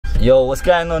Yo, what's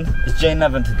going on? It's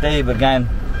J9 and today we're going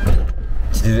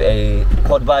to do a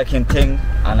quad biking thing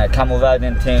and a camel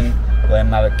riding thing. We're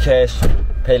in Marrakesh.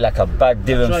 Pay like a bag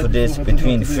dirham for this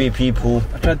between 3 people.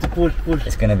 I tried to push.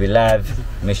 It's gonna be live.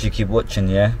 Make sure you keep watching,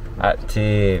 yeah?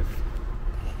 Active.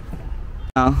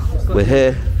 Now we're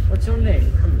here. What's your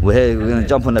name? We're gonna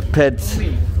jump on the peds.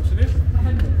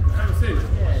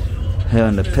 Here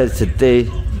on the peds today.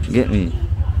 Get me.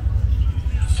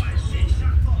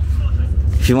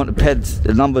 If you want the peds,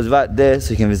 the number's right there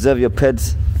so you can reserve your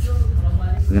peds.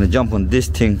 We're gonna jump on this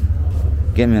thing.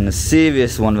 Get me on the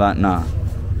serious one right now.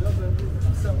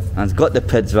 And it's got the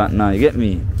peds right now, you get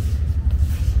me?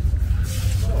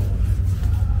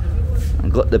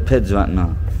 I've got the peds right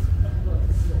now.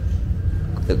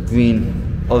 Got the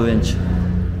green, orange,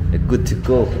 they're good to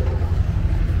go.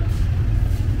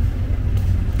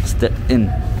 Step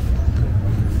in.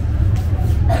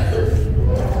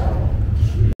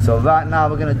 So right now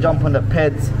we're gonna jump on the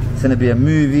peds. It's gonna be a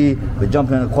movie. We're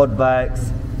jumping on the quad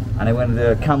bikes, and then we're gonna do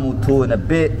a camel tour in a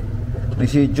bit. Make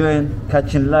sure you join.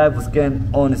 Catching live. What's going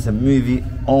on? It's a movie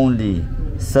only.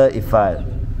 Certified.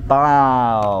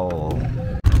 Bow.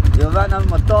 Yo, right now with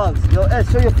my dogs. Yo, Ed,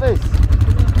 show your face.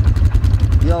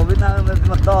 Yo, right now with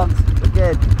my dogs.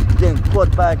 Again, getting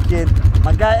quad biking.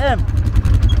 My guy M.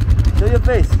 Show your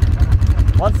face.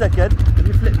 1 second. Let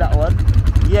me flip that one.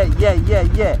 Yeah.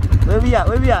 Where we at?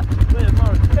 We're in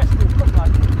Marrakesh.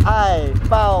 Aye,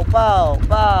 bow.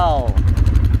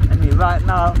 I mean, right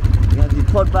now, we're gonna do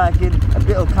quad biking, a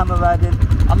bit of camera riding.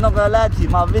 I'm not gonna lie to you,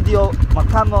 my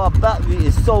camera battery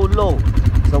is so low.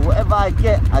 So whatever I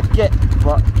get,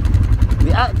 but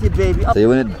we active, baby. So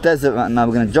you're in the desert right now,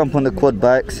 we're gonna jump on the quad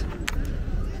bikes.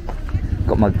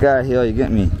 Got my guy here, you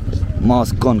get me?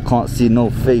 Mask on, can't see no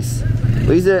face.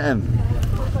 What is it, M?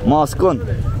 Mask on.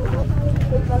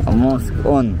 A mask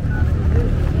on.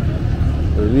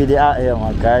 We're really out here,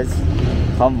 my guys.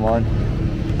 Come on.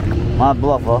 My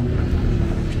brother.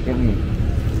 Get me.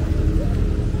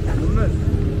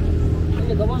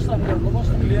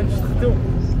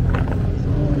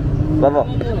 Brother.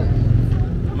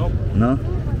 No?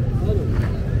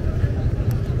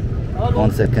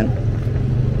 1 second.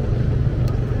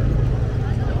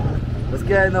 What's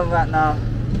going on right now?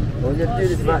 We're gonna do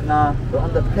this right now. We're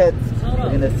on the peds.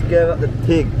 We're gonna scare up the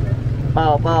pig.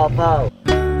 Bow.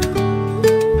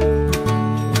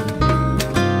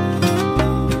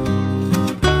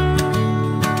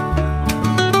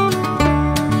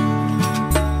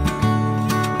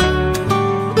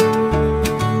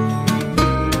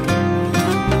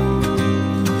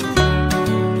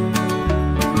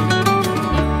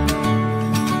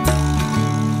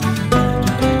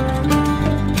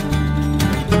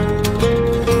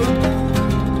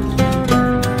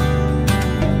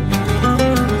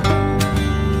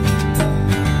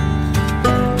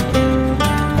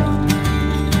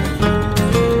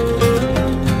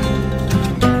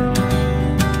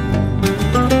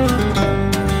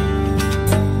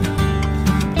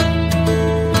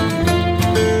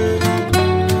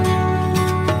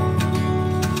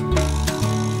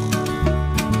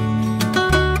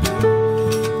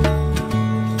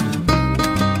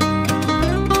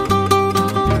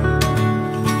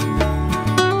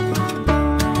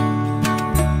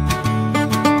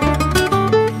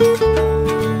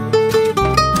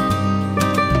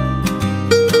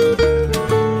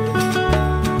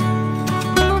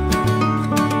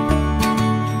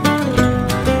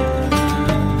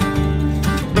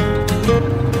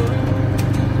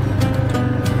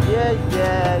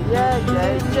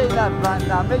 Right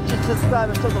now, make sure you subscribe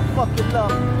and show the fucking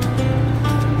love.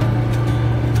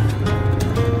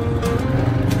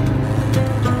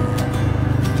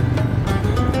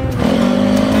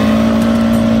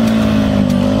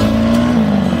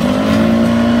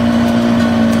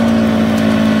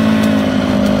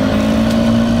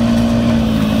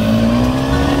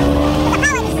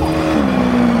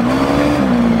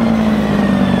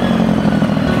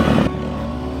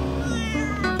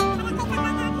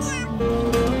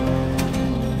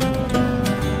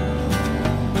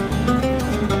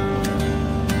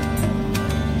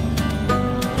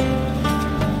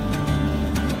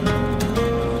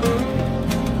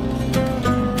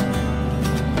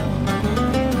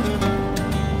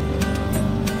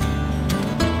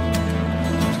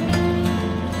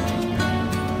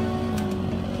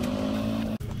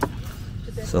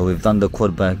 So we've done the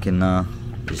quad biking now,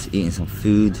 just eating some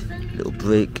food, little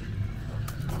break.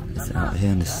 It's out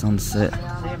here in the sunset.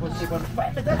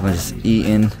 We're just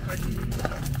eating.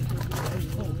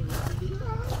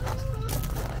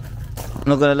 I'm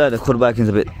not gonna lie, the quad biking's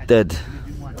a bit dead,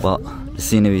 but the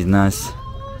scenery is nice.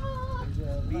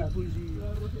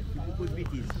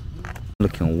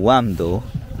 Looking wham though.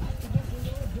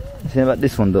 Say about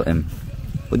this one though, Em.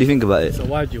 What do you think about it? It's a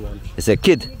YG one. It's a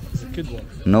kid. It's a kid one.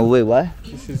 No way, why?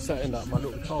 This is something that my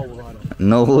little child will ride on.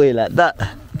 No way like that.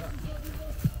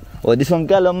 Well, this one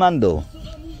gal or man though?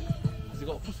 Has he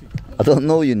got a pussy? I don't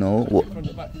know, you know. What? From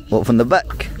the back. What from the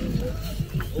back?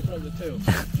 Open up the tail.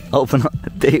 Open up the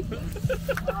tape.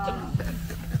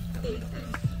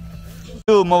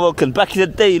 Yo, Moroccan, back in the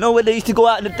day, you know where they used to go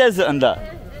out in the desert and that?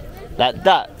 Like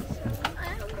that.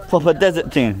 Proper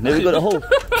desert thing. Then we got a whole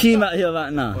team out here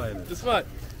right now. This right.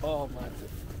 Oh man.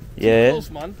 Yeah.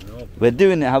 Close, man. We're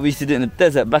doing it how we used to do it in the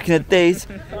desert. Back in the days,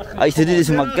 I used to do this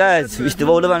with my guys. We used to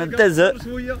roll around the desert.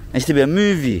 It used to be a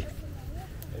movie.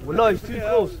 Well, no, it's too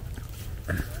close.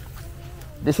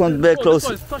 This one's very close.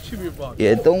 This one's touching me, bro.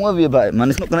 Yeah, don't worry about it, man.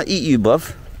 It's not gonna eat you,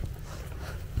 bruv.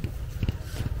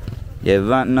 Yeah,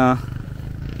 right now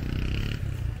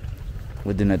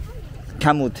we're doing a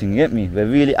camel thing, you get me? We're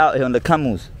really out here on the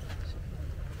camels.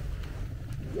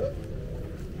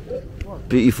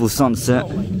 Beautiful sunset.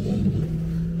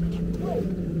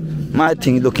 My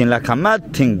thing looking like a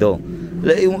mad thing though.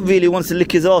 Like he really wants to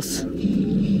lick his ass.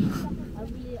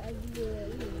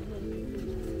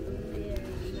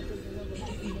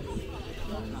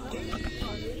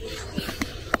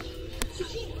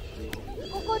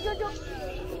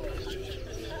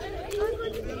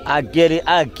 I get it,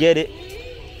 I get it.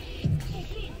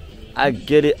 I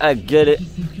get it, I get it.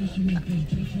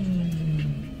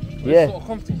 Yeah. It's sort of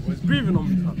comfortable. It's breathing on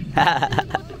me, fam.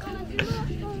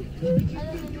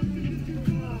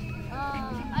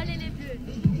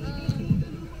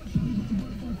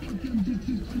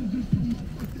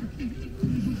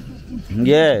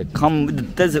 Yeah, come with the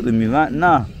desert with me right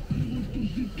now.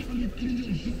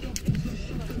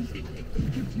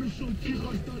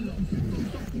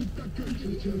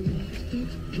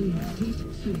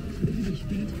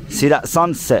 See that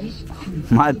sunset?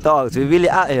 My dogs, we're really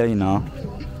out here, you know.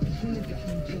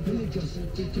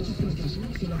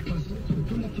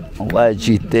 Why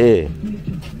cheat there?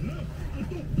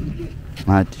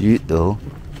 My cute though.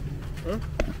 Huh?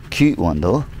 Cute one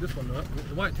though. This one, right?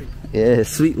 The white thing. Yeah,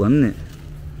 sweet one, isn't it?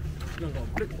 You got a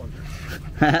brick one.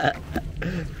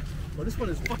 But this one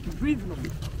is fucking breathing on me.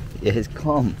 Yeah, it's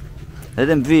calm. Let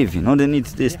them breathe, you know, they need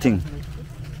this thing.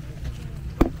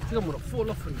 I think I'm gonna fall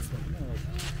off on this one.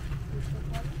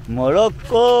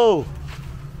 Morocco!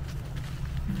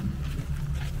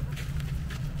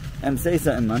 Say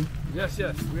something, man. Yes,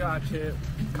 yes, we are actually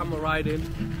camel riding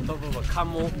on top of a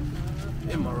camel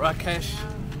in Marrakesh.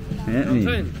 You You know what I'm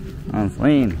saying? I'm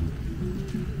fine.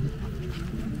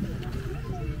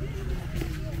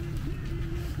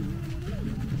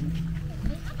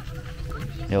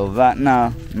 Yo, right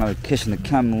now, Marrakesh and the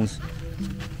camels.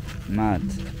 Mad.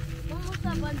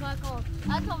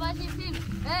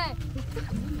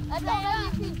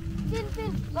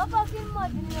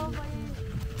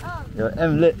 Yo,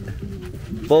 lit.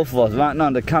 Both of us right now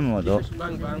on the camera though.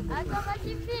 Bang, bang.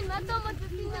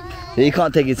 Yeah, you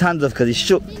can't take his hands off because he's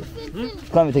shook.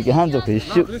 Can't even take your hands off because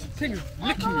he's shook. This thing is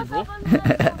licking me, bro.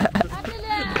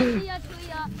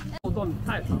 Hold on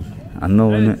tight, fam. I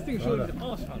know, Hey, innit? this thing's showing the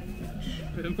arse, fam.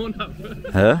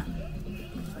 Huh?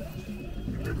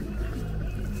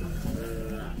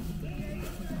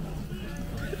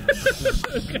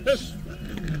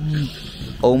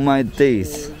 Oh my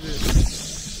days.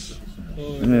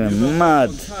 Yeah,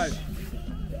 mad.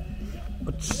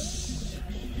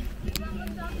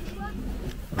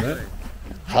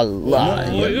 Allah,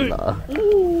 Allah.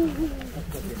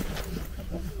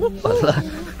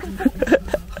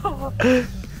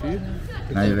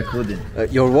 Now you're recording.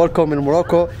 You're welcome in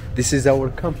Morocco. This is our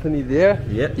company there.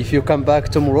 Yeah. If you come back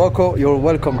to Morocco, you're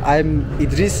welcome. I'm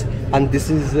Idris, and this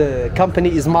is company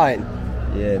is mine.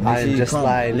 Yeah, make I'm sure you just come.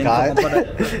 lying, link up, my brother,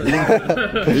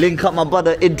 link up my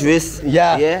brother Idris.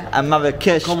 Yeah. Yeah, and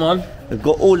Marrakesh. Come on. We've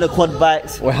got all the quad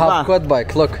bikes. We have quad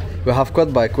bike. Look, we have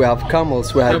quad bike. We have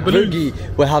camels. We have balloons. boogie.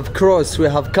 We have cross. We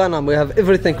have canam. We have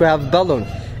everything. We have balloon.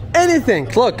 Anything.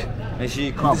 Look. Make sure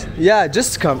you come. Yeah,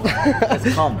 just come.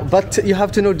 Just come. But you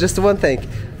have to know just one thing.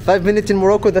 5 minutes in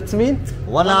Morocco. That's mean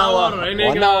 1 hour.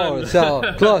 1 hour. So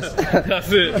close.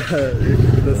 That's it.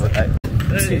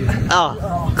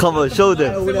 Ah, come on, show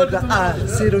them.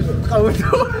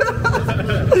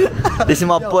 This is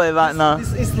my boy right now.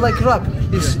 It's like rap.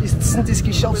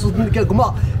 Istesntiski şahsız bir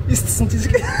gama.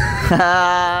 Istesntiski.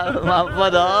 My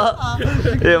brother.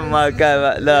 You're my guy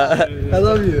right now. I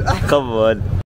love you. Come on.